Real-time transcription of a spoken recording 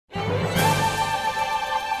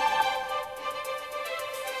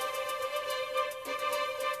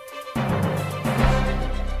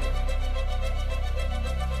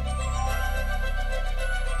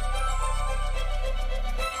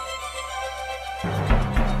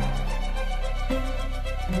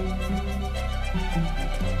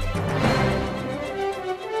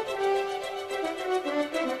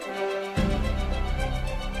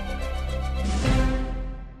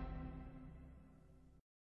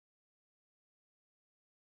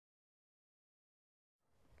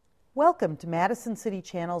Welcome to Madison City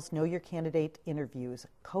Channel's Know Your Candidate interviews,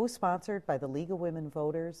 co-sponsored by the League of Women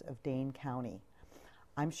Voters of Dane County.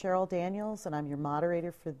 I'm Cheryl Daniels, and I'm your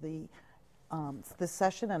moderator for this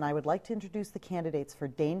session, and I would like to introduce the candidates for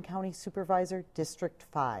Dane County Supervisor District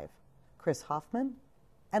 5, Chris Hoffman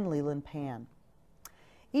and Leland Pan.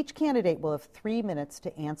 Each candidate will have 3 minutes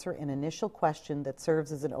to answer an initial question that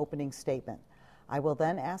serves as an opening statement. I will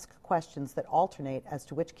then ask questions that alternate as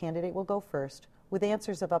to which candidate will go first, with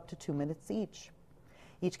answers of up to 2 minutes each.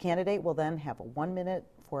 Each candidate will then have 1 minute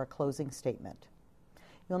for a closing statement.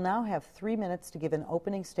 You'll now have 3 minutes to give an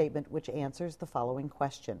opening statement which answers the following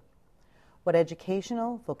question. What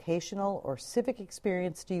educational, vocational, or civic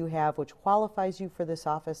experience do you have which qualifies you for this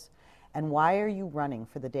office, and why are you running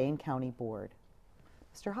for the Dane County Board?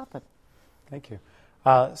 Mr. Hoffman. Thank you.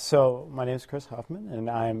 So my name is Chris Hoffman, and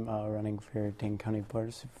I'm running for Dane County Board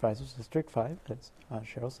of Supervisors District 5, as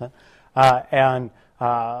Cheryl said. I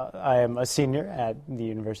am a senior at the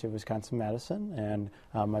University of Wisconsin-Madison, and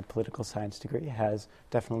my political science degree has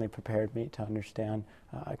definitely prepared me to understand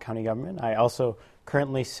county government. I also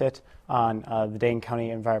currently sit on the Dane County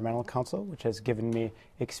Environmental Council, which has given me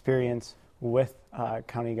experience with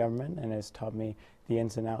county government and has taught me the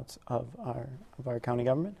ins and outs of our county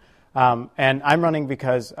government. And I'm running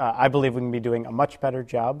because I believe we can be doing a much better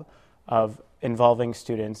job of involving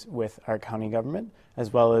students with our county government,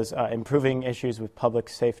 as well as improving issues with public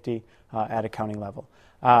safety at a county level.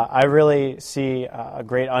 I really see a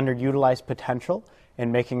great underutilized potential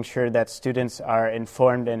in making sure that students are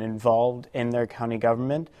informed and involved in their county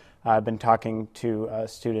government. I've been talking to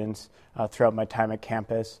students throughout my time at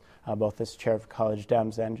campus, both as chair of College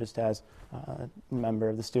Dems and just as a member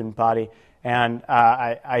of the student body. And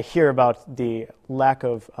I hear about the lack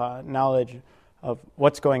of knowledge of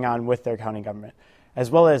what's going on with their county government, as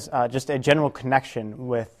well as just a general connection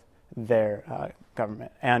with their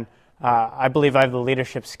government. And I believe I have the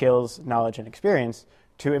leadership skills, knowledge, and experience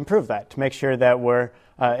to improve that, to make sure that we're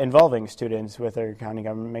involving students with their county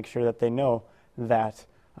government, make sure that they know that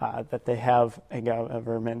they have a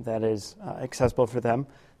government that is accessible for them.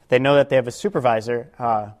 They know that they have a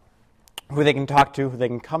supervisor who they can talk to, who they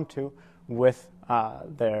can come to with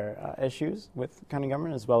their issues with county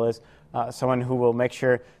government, as well as someone who will make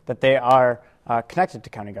sure that they are connected to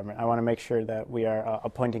county government. I want to make sure that we are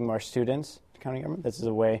appointing more students to county government. This is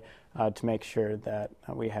a way to make sure that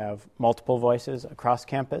we have multiple voices across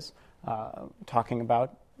campus talking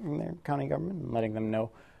about their county government and letting them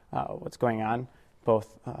know what's going on,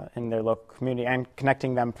 both in their local community and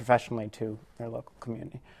connecting them professionally to their local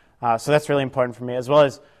community. So that's really important for me, as well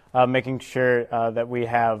as making sure that we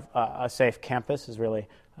have a safe campus is really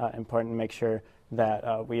important to make sure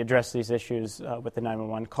that we address these issues with the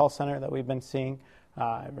 911 call center that we've been seeing.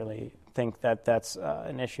 I really think that that's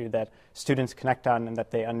an issue that students connect on and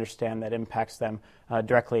that they understand that impacts them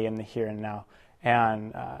directly in the here and now.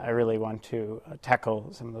 And I really want to tackle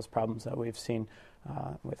some of those problems that we've seen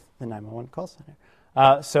with the 911 call center.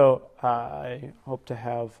 So I hope to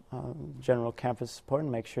have general campus support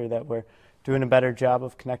and make sure that we're doing a better job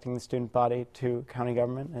of connecting the student body to county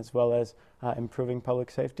government, as well as improving public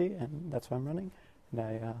safety, and that's why I'm running. And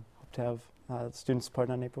I hope to have student support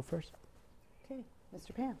on April 1st. Okay,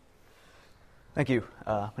 Mr. Pan. Thank you.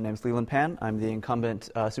 My name is Leland Pan. I'm the incumbent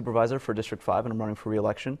supervisor for District 5, and I'm running for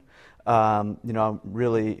re-election. I'm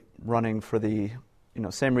really running for the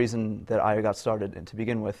same reason that I got started and to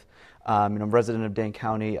begin with. I'm a resident of Dane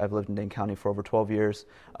County. I've lived in Dane County for over 12 years.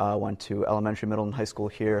 Went to elementary, middle, and high school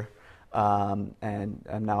here. And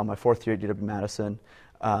I'm now in my fourth year at UW-Madison,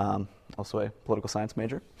 also a political science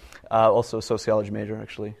major, also a sociology major.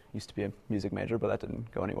 Actually used to be a music major, but that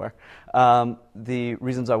didn't go anywhere. The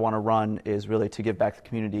reasons I want to run is really to give back to the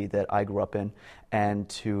community that I grew up in, and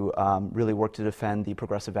to really work to defend the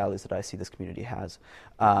progressive values that I see this community has.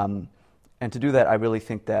 And to do that, I really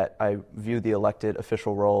think that I view the elected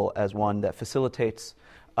official role as one that facilitates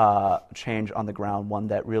change on the ground, one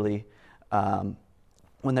that really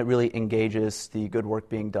engages the good work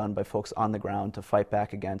being done by folks on the ground to fight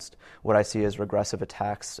back against what I see as regressive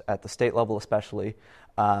attacks at the state level especially.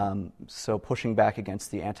 So pushing back against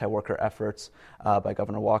the anti-worker efforts by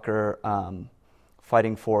Governor Walker,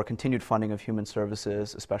 fighting for continued funding of human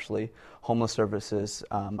services, especially homeless services.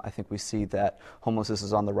 I think we see that homelessness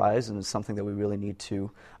is on the rise, and it's something that we really need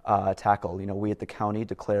to tackle. We at the county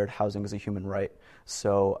declared housing as a human right,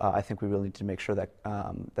 so I think we really need to make sure that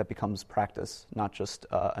that becomes practice, not just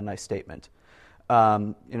a nice statement.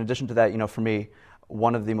 In addition to that, for me,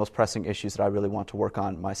 one of the most pressing issues that I really want to work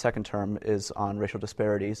on my second term is on racial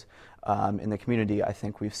disparities in the community. I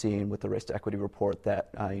think we've seen with the Race to Equity report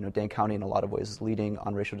that Dane County in a lot of ways is leading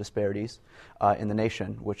on racial disparities in the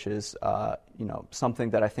nation, which is something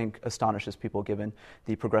that I think astonishes people given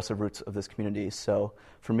the progressive roots of this community. So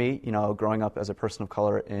for me, growing up as a person of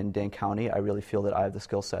color in Dane County, I really feel that I have the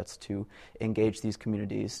skill sets to engage these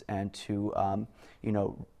communities and to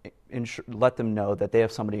let them know that they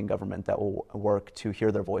have somebody in government that will work to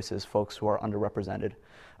hear their voices, folks who are underrepresented,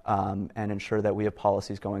 and ensure that we have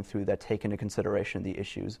policies going through that take into consideration the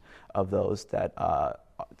issues of those that are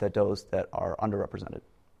underrepresented.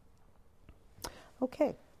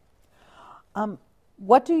 Okay.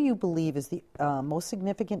 What do you believe is the most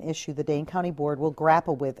significant issue the Dane County Board will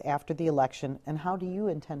grapple with after the election, and how do you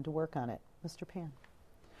intend to work on it? Mr. Pan.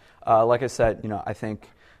 Like I said, I think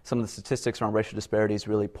some of the statistics around racial disparities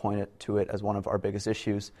really point to it as one of our biggest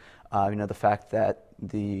issues. The fact that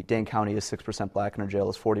the Dane County is 6% black and our jail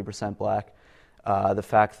is 40% black. The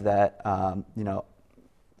fact that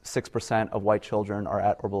 6% of white children are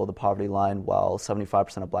at or below the poverty line, while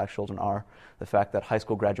 75% of black children are. The fact that high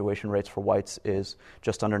school graduation rates for whites is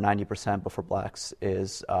just under 90%, but for blacks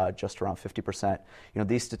is just around 50%.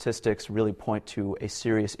 These statistics really point to a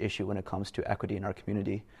serious issue when it comes to equity in our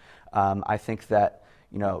community. I think that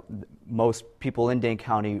most people in Dane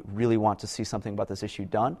County really want to see something about this issue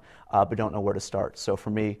done, but don't know where to start. So for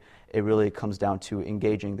me, it really comes down to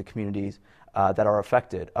engaging the communities that are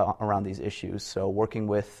affected around these issues. So working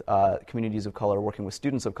with communities of color, working with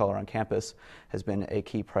students of color on campus has been a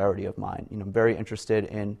key priority of mine. I'm very interested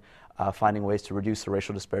in finding ways to reduce the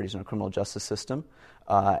racial disparities in our criminal justice system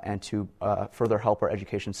and to further help our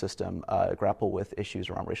education system grapple with issues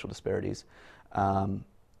around racial disparities.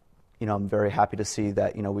 I'm very happy to see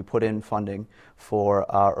that we put in funding for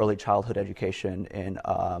early childhood education in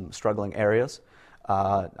struggling areas.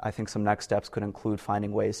 I think some next steps could include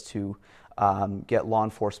finding ways to get law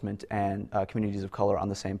enforcement and communities of color on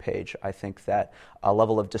the same page. I think that a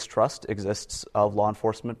level of distrust exists of law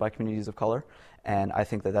enforcement by communities of color, and I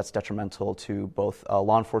think that that's detrimental to both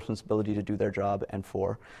law enforcement's ability to do their job and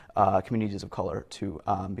for communities of color too.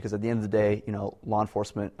 Because at the end of the day, law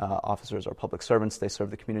enforcement officers are public servants. They serve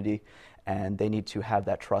the community, and they need to have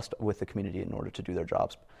that trust with the community in order to do their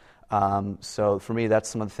jobs. So for me, that's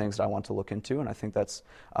some of the things that I want to look into, and I think that's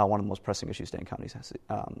one of the most pressing issues Dane County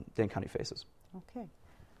faces. Okay.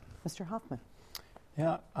 Mr. Hoffman.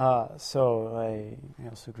 Yeah, so I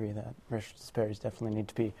also agree that racial disparities definitely need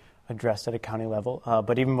to be addressed at a county level.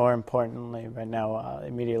 But even more importantly, right now,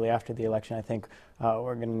 immediately after the election, I think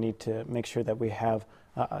we're going to need to make sure that we have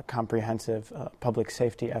a comprehensive public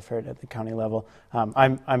safety effort at the county level.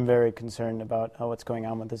 I'm very concerned about what's going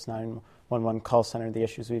on with this 911 call center, the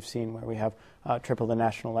issues we've seen where we have triple the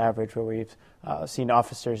national average, where we've seen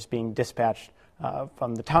officers being dispatched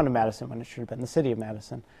from the town of Madison when it should have been the city of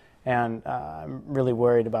Madison. And I'm really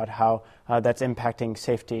worried about how that's impacting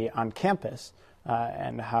safety on campus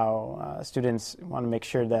and how students want to make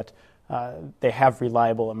sure that they have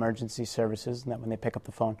reliable emergency services and that when they pick up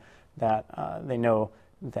the phone that they know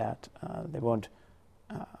that they won't,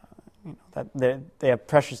 that they have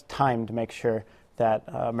precious time to make sure that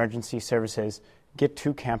emergency services get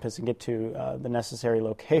to campus and get to the necessary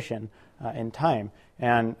location in time.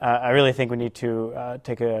 And I really think we need to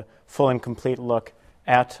take a full and complete look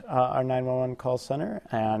at our 911 call center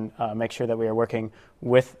and make sure that we are working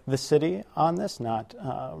with the city on this, not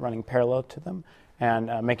running parallel to them,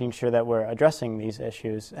 and making sure that we're addressing these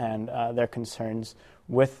issues and their concerns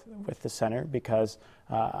with the center, because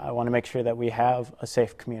I want to make sure that we have a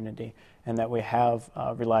safe community and that we have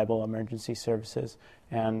reliable emergency services.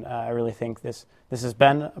 And I really think this has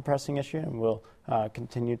been a pressing issue and will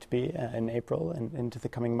continue to be in April and into the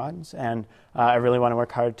coming months. And I really want to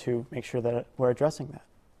work hard to make sure that we're addressing that.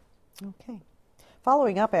 Okay.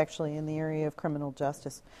 Following up, actually, in the area of criminal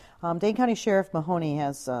justice, Dane County Sheriff Mahoney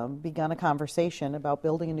has begun a conversation about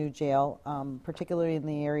building a new jail, particularly in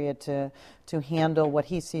the area to handle what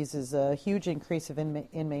he sees as a huge increase of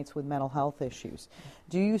inmates with mental health issues.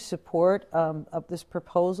 Do you support of this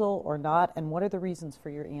proposal or not, and what are the reasons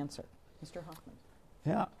for your answer? Mr. Hoffman.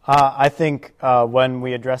 Yeah, I think when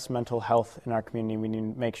we address mental health in our community, we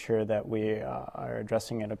need to make sure that we are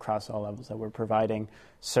addressing it across all levels, that we're providing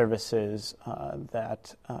services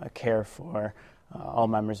that care for all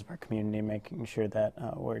members of our community, making sure that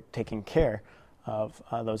we're taking care of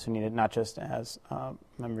those who need it, not just as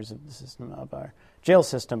members of the system of our jail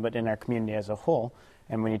system, but in our community as a whole.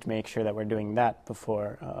 And we need to make sure that we're doing that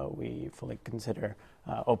before we fully consider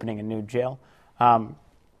opening a new jail.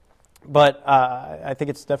 But I think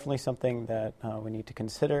it's definitely something that we need to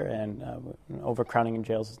consider, and overcrowding in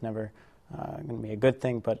jails is never going to be a good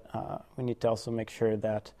thing, but we need to also make sure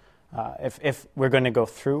that if we're going to go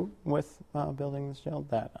through with building this jail,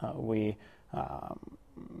 that we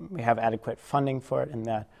have adequate funding for it, and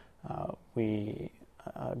that we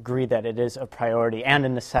agree that it is a priority and a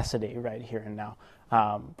necessity right here and now.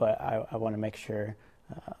 But I want to make sure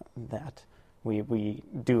that we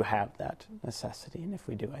do have that necessity, and if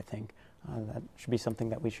we do, I think that should be something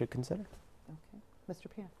that we should consider. Okay. Mr.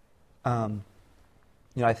 Pan.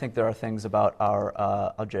 I think there are things about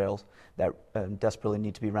our jails that desperately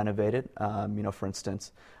need to be renovated. For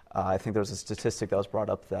instance, I think there was a statistic that was brought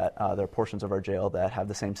up that there are portions of our jail that have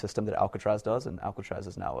the same system that Alcatraz does, and Alcatraz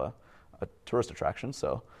is now a tourist attraction,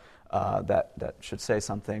 so that should say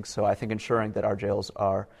something. So I think ensuring that our jails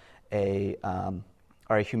are a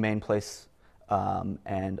humane place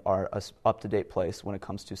and are an up-to-date place when it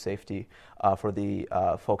comes to safety for the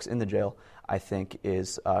folks in the jail, I think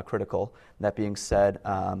is critical. That being said,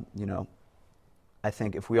 I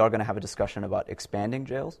think if we are going to have a discussion about expanding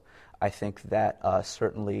jails, I think that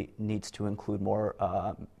certainly needs to include more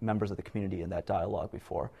members of the community in that dialogue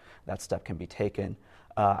before that step can be taken.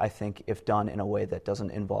 I think if done in a way that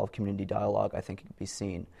doesn't involve community dialogue, I think it can be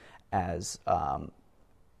seen as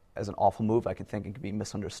an awful move. I can think it can be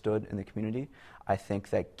misunderstood in the community. I think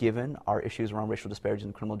that given our issues around racial disparities in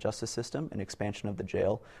the criminal justice system, an expansion of the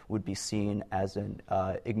jail would be seen as an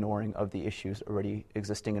ignoring of the issues already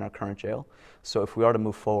existing in our current jail. So if we are to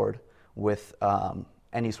move forward with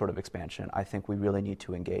any sort of expansion, I think we really need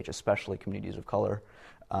to engage, especially communities of color,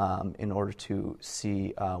 in order to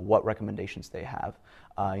see what recommendations they have.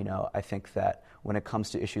 I think that when it comes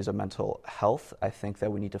to issues of mental health, I think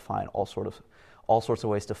that we need to find all sorts of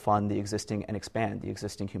ways to fund the existing and expand the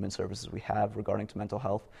existing human services we have regarding to mental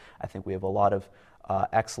health. I think we have a lot of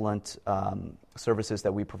excellent services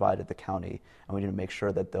that we provide at the county, and we need to make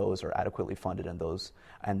sure that those are adequately funded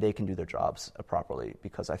and they can do their jobs properly.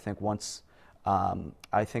 Because I think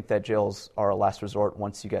I think that jails are a last resort.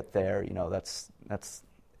 Once you get there, that's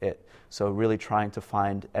it. So really trying to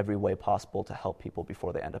find every way possible to help people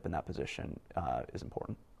before they end up in that position is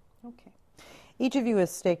important. Okay. Each of you has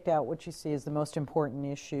staked out what you see as the most important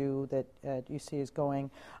issue that you see is going.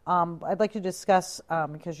 I'd like to discuss,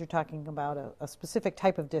 because you're talking about a specific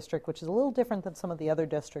type of district, which is a little different than some of the other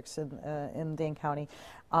districts in Dane County,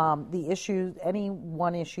 the issue,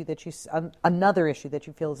 another issue that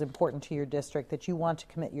you feel is important to your district that you want to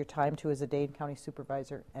commit your time to as a Dane County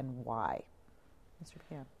supervisor, and why? Mr.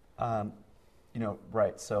 Pan.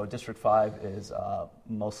 Right. So District 5 is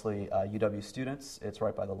mostly UW students. It's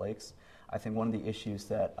right by the lakes. I think one of the issues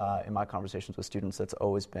that in my conversations with students that's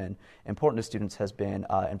always been important to students has been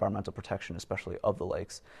environmental protection, especially of the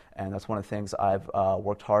lakes. And that's one of the things I've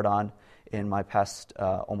worked hard on in my past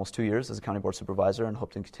almost 2 years as a county board supervisor, and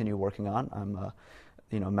hope to continue working on. I'm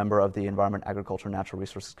a member of the Environment, Agriculture, and Natural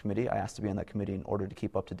Resources Committee. I asked to be on that committee in order to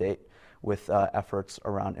keep up to date with efforts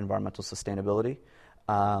around environmental sustainability.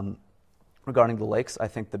 Regarding the lakes, I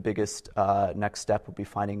think the biggest next step would be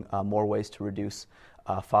finding more ways to reduce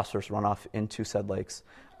phosphorus runoff into said lakes,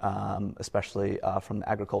 especially from the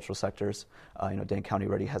agricultural sectors. Dane County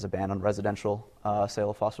already has a ban on residential sale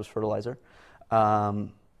of phosphorus fertilizer. I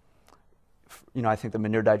think the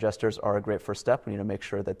manure digesters are a great first step. We need to make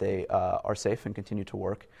sure that they are safe and continue to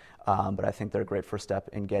work. But I think they're a great first step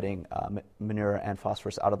in getting manure and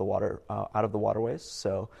phosphorus out of the water, out of the waterways.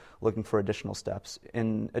 So looking for additional steps.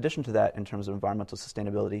 In addition to that, in terms of environmental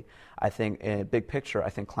sustainability, I think in a big picture, I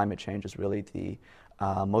think climate change is really the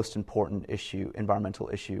most important environmental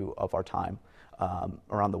issue of our time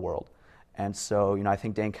around the world. And so, I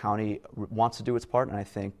think Dane County wants to do its part, and I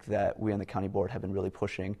think that we on the county board have been really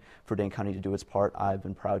pushing for Dane County to do its part. I've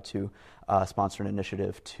been proud to sponsor an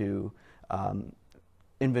initiative to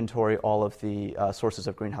inventory all of the sources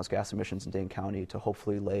of greenhouse gas emissions in Dane County to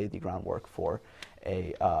hopefully lay the groundwork for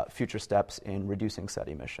future steps in reducing said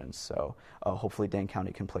emissions. So hopefully Dane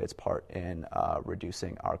County can play its part in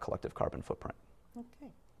reducing our collective carbon footprint.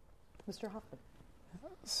 Okay. Mr. Hoffman.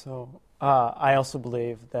 So I also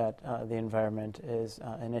believe that the environment is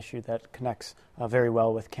an issue that connects very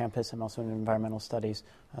well with campus. I'm also an environmental studies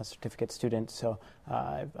certificate student, so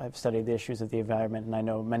I've studied the issues of the environment, and I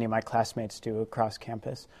know many of my classmates do across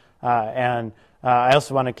campus. And I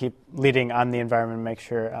also want to keep leading on the environment and make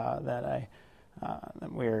sure that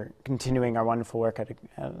we're continuing our wonderful work at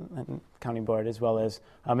county board, as well as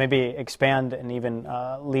maybe expand and even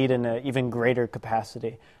lead in an even greater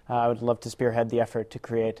capacity. I would love to spearhead the effort to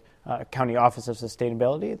create a county office of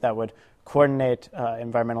sustainability that would coordinate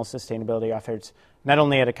environmental sustainability efforts not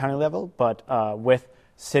only at a county level, but with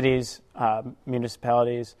cities,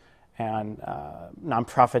 municipalities, and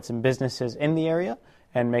nonprofits and businesses in the area,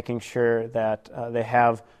 and making sure that they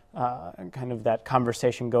have kind of that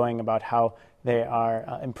conversation going about how they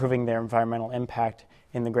are improving their environmental impact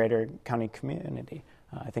in the greater county community.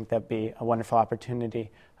 I think that'd be a wonderful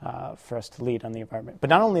opportunity for us to lead on the environment. But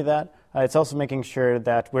not only that, it's also making sure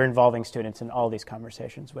that we're involving students in all these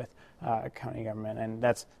conversations with county government, and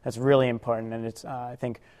that's really important, and it's I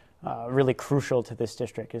think really crucial to this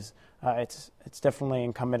district. It's definitely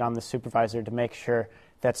incumbent on the supervisor to make sure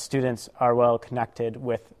that students are well connected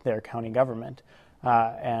with their county government,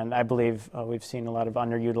 and I believe we've seen a lot of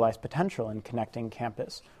underutilized potential in connecting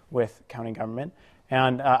campus with county government.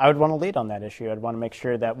 And I would want to lead on that issue. I'd want to make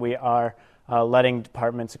sure that we are letting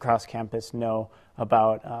departments across campus know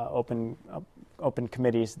about open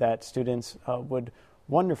committees that students would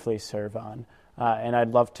wonderfully serve on. And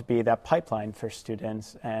I'd love to be that pipeline for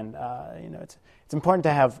students. And it's important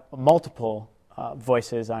to have multiple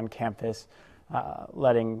voices on campus,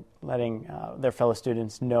 letting their fellow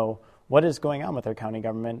students know what is going on with their county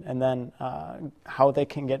government, and then how they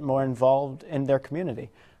can get more involved in their community.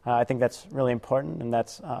 I think that's really important, and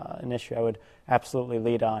that's an issue I would absolutely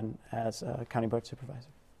lead on as a county board supervisor.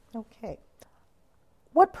 Okay.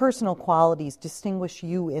 What personal qualities distinguish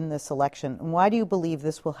you in this election, and why do you believe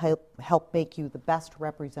this will help make you the best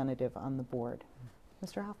representative on the board?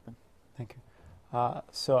 Mr. Hoffman. Thank you.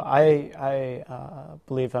 So I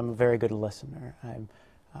believe I'm a very good listener. I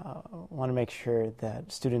want to make sure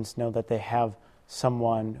that students know that they have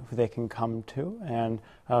someone who they can come to and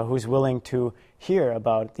who's willing to hear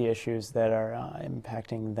about the issues that are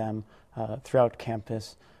impacting them throughout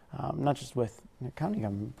campus, not just with the county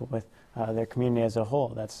government, but with their community as a whole.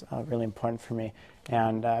 That's really important for me.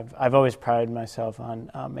 And I've always prided myself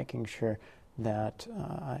on making sure that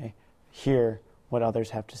I hear what others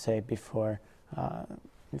have to say before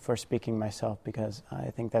speaking myself, because I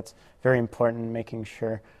think that's very important, making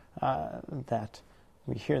sure that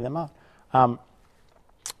we hear them out.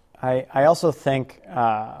 I also think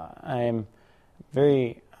I'm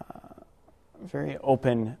very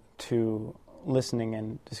open to listening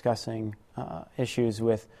and discussing issues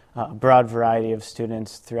with a broad variety of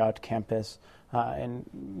students throughout campus, and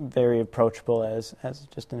very approachable as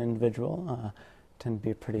just an individual. I tend to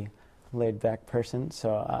be a pretty laid-back person,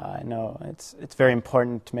 so I know it's very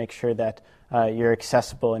important to make sure that you're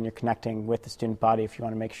accessible and you're connecting with the student body if you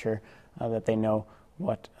want to make sure that they know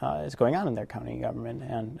what is going on in their county government,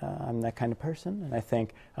 and I'm that kind of person, and I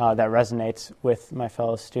think that resonates with my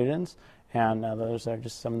fellow students, and those are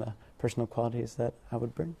just some of the personal qualities that I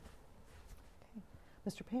would bring. Okay.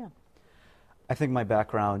 Mr. Pan. I think my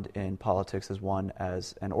background in politics is one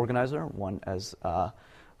as an organizer, one as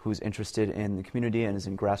who's interested in the community and is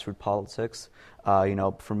in grassroots politics.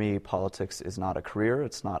 For me, politics is not a career,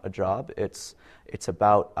 it's not a job, it's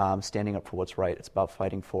about standing up for what's right, it's about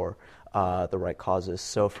fighting for the right causes.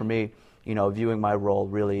 So for me, viewing my role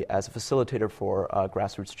really as a facilitator for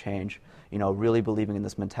grassroots change, really believing in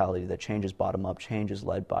this mentality that change is bottom up, change is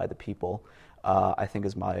led by the people, I think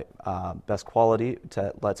is my best quality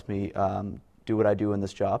that lets me do what I do in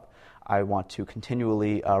this job. I want to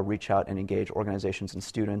continually reach out and engage organizations and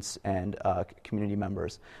students and community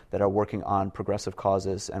members that are working on progressive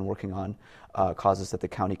causes and working on causes that the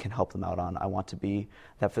county can help them out on. I want to be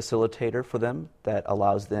that facilitator for them that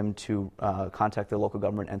allows them to contact their local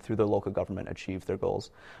government and through their local government achieve their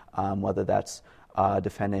goals, whether that's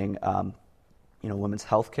defending women's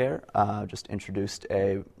health care. Just introduced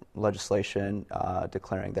a legislation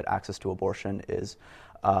declaring that access to abortion is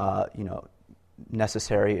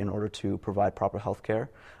necessary in order to provide proper health care,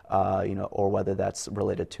 or whether that's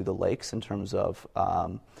related to the lakes in terms of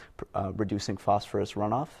reducing phosphorus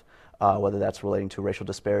runoff, whether that's relating to racial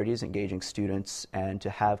disparities, engaging students, and to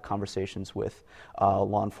have conversations with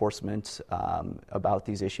law enforcement about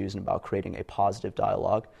these issues and about creating a positive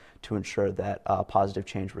dialogue to ensure that positive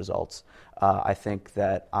change results. I think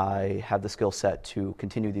that I have the skill set to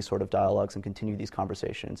continue these sort of dialogues and continue these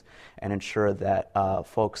conversations and ensure that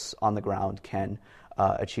folks on the ground can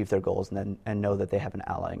achieve their goals and know that they have an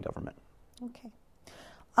ally in government. Okay.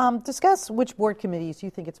 Discuss which board committees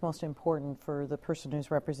you think it's most important for the person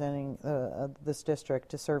who's representing this district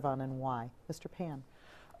to serve on, and why. Mr. Pan.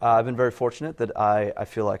 I've been very fortunate that I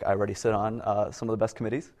feel like I already sit on some of the best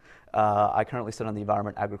committees. I currently sit on the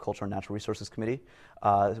Environment, Agriculture, and Natural Resources Committee,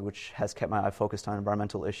 which has kept my eye focused on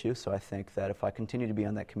environmental issues. So I think that if I continue to be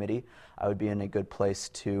on that committee, I would be in a good place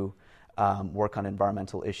to work on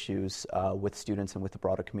environmental issues with students and with the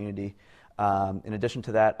broader community. In addition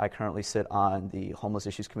to that, I currently sit on the Homeless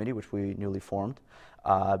Issues Committee, which we newly formed.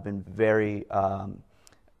 I've been very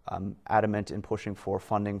I'm adamant in pushing for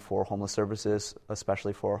funding for homeless services,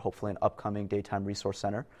 especially for hopefully an upcoming daytime resource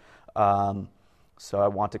center. So I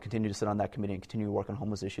want to continue to sit on that committee and continue to work on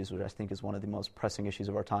homeless issues, which I think is one of the most pressing issues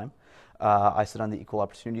of our time. I sit on the Equal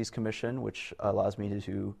Opportunities Commission, which allows me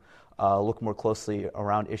to look more closely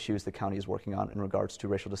around issues the county is working on in regards to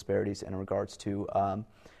racial disparities and in regards to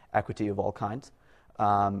equity of all kinds.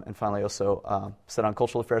 And finally, also sit on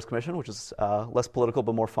Cultural Affairs Commission, which is less political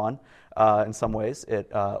but more fun in some ways. It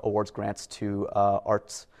awards grants to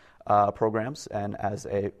arts programs, and as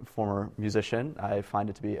a former musician, I find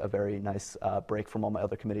it to be a very nice break from all my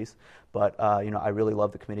other committees. But I really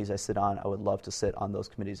love the committees I sit on. I would love to sit on those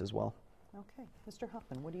committees as well. Okay. Mr.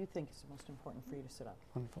 Huffman, what do you think is the most important for you to sit on?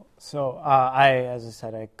 Wonderful. So as I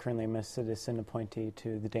said, I currently am a citizen appointee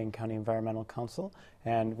to the Dane County Environmental Council,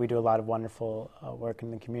 and we do a lot of wonderful work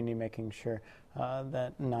in the community, making sure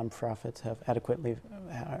that nonprofits have adequately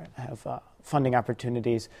have funding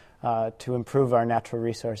opportunities to improve our natural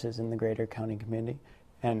resources in the greater county community.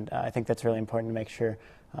 And I think that's really important to make sure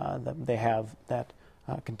that they have that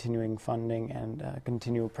continuing funding and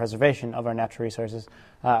continual preservation of our natural resources.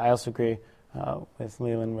 I also agree with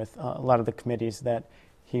Leland with a lot of the committees that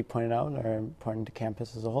he pointed out are important to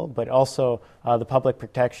campus as a whole, but also the Public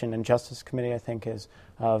Protection and Justice Committee, I think, is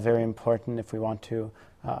very important if we want to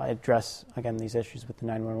address, again, these issues with the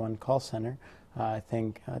 911 call center. I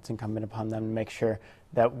think it's incumbent upon them to make sure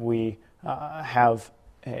that we have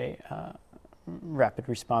a rapid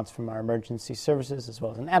response from our emergency services as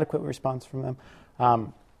well as an adequate response from them.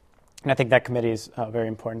 And I think that committee is very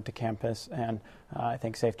important to campus, and I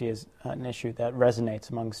think safety is an issue that resonates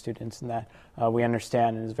among students and that we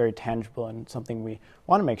understand and is very tangible and something we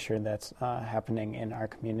want to make sure that's happening in our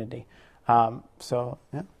community. Yeah.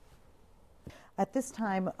 At this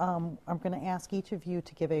time, I'm going to ask each of you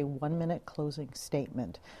to give a 1-minute closing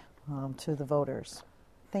statement to the voters.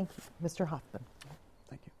 Thank you. Mr. Hoffman.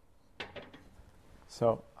 Thank you.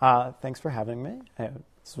 So thanks for having me.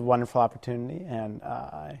 It's a wonderful opportunity, and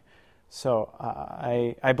I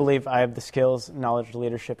believe I have the skills, knowledge,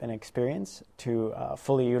 leadership, and experience to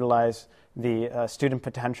fully utilize the student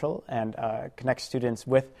potential and connect students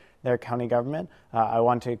with their county government. I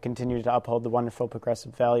want to continue to uphold the wonderful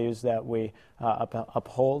progressive values that we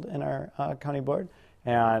uphold in our county board,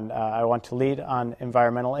 and I want to lead on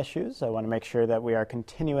environmental issues. I want to make sure that we are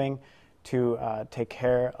continuing to take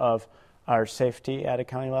care of our safety at a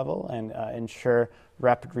county level and ensure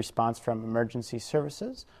rapid response from emergency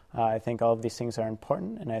services. I think all of these things are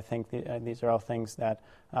important, and I think these are all things that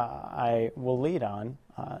I will lead on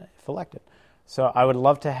if elected. So I would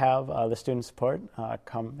love to have the student support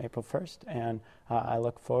come April 1st, and I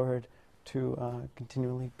look forward to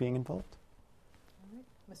continually being involved. All right.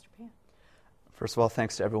 Mr. Pan. First of all,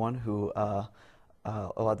 thanks to everyone who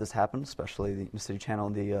allowed this happen, especially the City Channel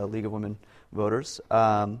and the League of Women Voters.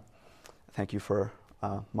 Thank you for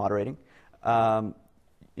moderating. I've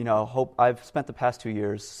spent the past 2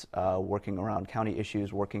 years working around county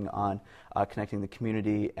issues, working on connecting the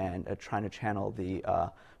community and trying to channel the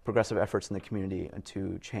progressive efforts in the community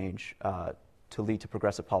to change, to lead to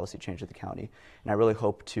progressive policy change at the county. And I really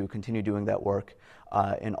hope to continue doing that work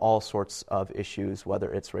in all sorts of issues,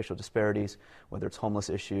 whether it's racial disparities, whether it's homeless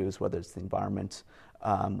issues, whether it's the environment,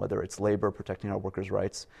 whether it's labor, protecting our workers'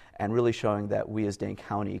 rights, and really showing that we as Dane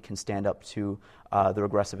County can stand up to the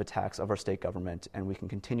regressive attacks of our state government, and we can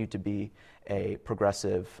continue to be a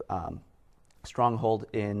progressive stronghold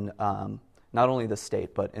in not only the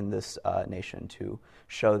state, but in this nation, to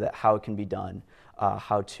show that how it can be done,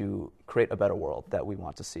 how to create a better world that we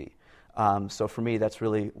want to see. So for me, that's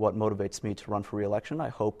really what motivates me to run for re-election. I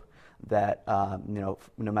hope that, no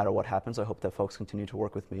matter what happens, I hope that folks continue to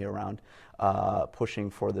work with me around pushing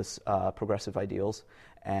for this progressive ideals,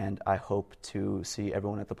 and I hope to see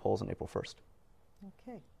everyone at the polls on April 1st.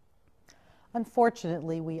 Okay.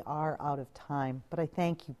 Unfortunately, we are out of time, but I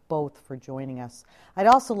thank you both for joining us. I'd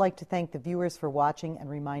also like to thank the viewers for watching and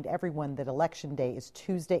remind everyone that Election Day is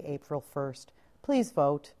Tuesday, April 1st. Please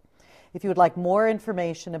vote. If you would like more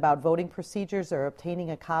information about voting procedures or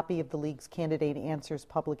obtaining a copy of the League's Candidate Answers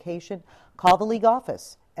publication, call the League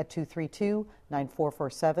office at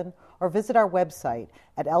 232-9447 or visit our website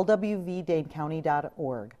at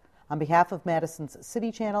lwvdanecounty.org. On behalf of Madison's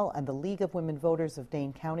City Channel and the League of Women Voters of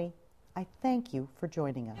Dane County, I thank you for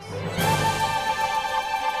joining us.